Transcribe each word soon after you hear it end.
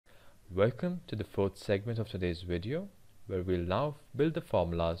Welcome to the fourth segment of today's video, where we'll now build the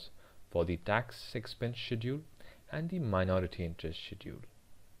formulas for the tax expense schedule and the minority interest schedule.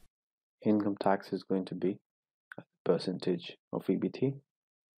 Income tax is going to be a percentage of EBT.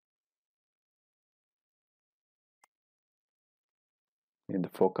 In the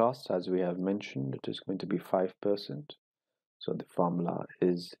forecast, as we have mentioned, it is going to be 5%. So the formula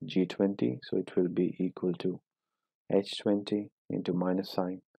is G20, so it will be equal to H20 into minus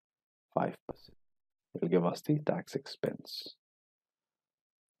sign 5%. It will give us the tax expense.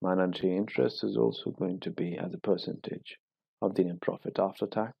 Minority interest is also going to be as a percentage of the net profit after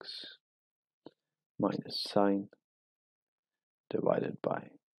tax minus sign divided by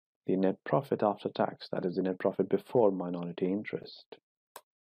the net profit after tax, that is the net profit before minority interest.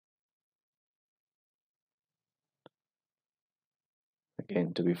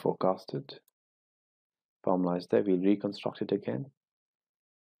 Again, to be forecasted. Formula is there, we'll reconstruct it again.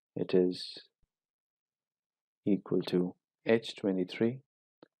 It is equal to H23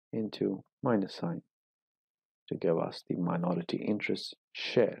 into minus sign to give us the minority interest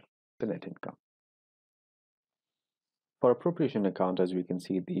share, the net income. For appropriation account, as we can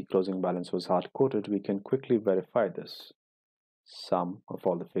see, the closing balance was hard-coded. We can quickly verify this. Sum of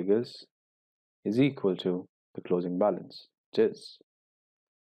all the figures is equal to the closing balance. It is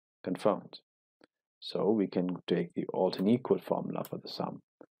confirmed. So we can take the alt and equal formula for the sum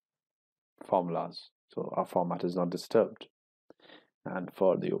formulas. So our format is not disturbed. And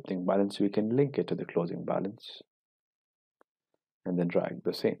for the opening balance, we can link it to the closing balance and then drag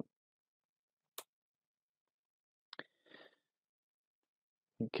the same.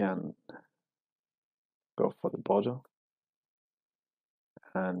 We can go for the border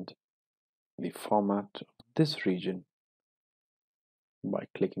and the format of this region by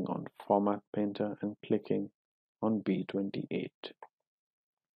clicking on Format Painter and clicking on B28.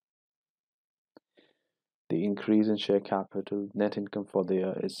 The increase in share capital net income for the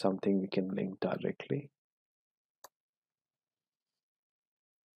year is something we can link directly.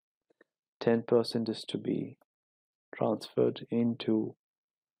 10% is to be transferred into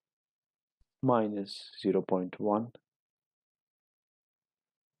minus 0.1.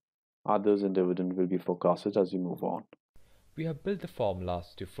 Others and dividend will be forecasted as we move on. We have built the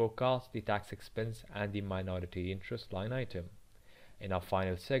formulas to forecast the tax expense and the minority interest line item. In our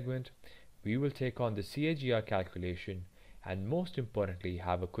final segment, we will take on the CAGR calculation and most importantly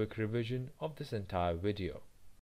have a quick revision of this entire video.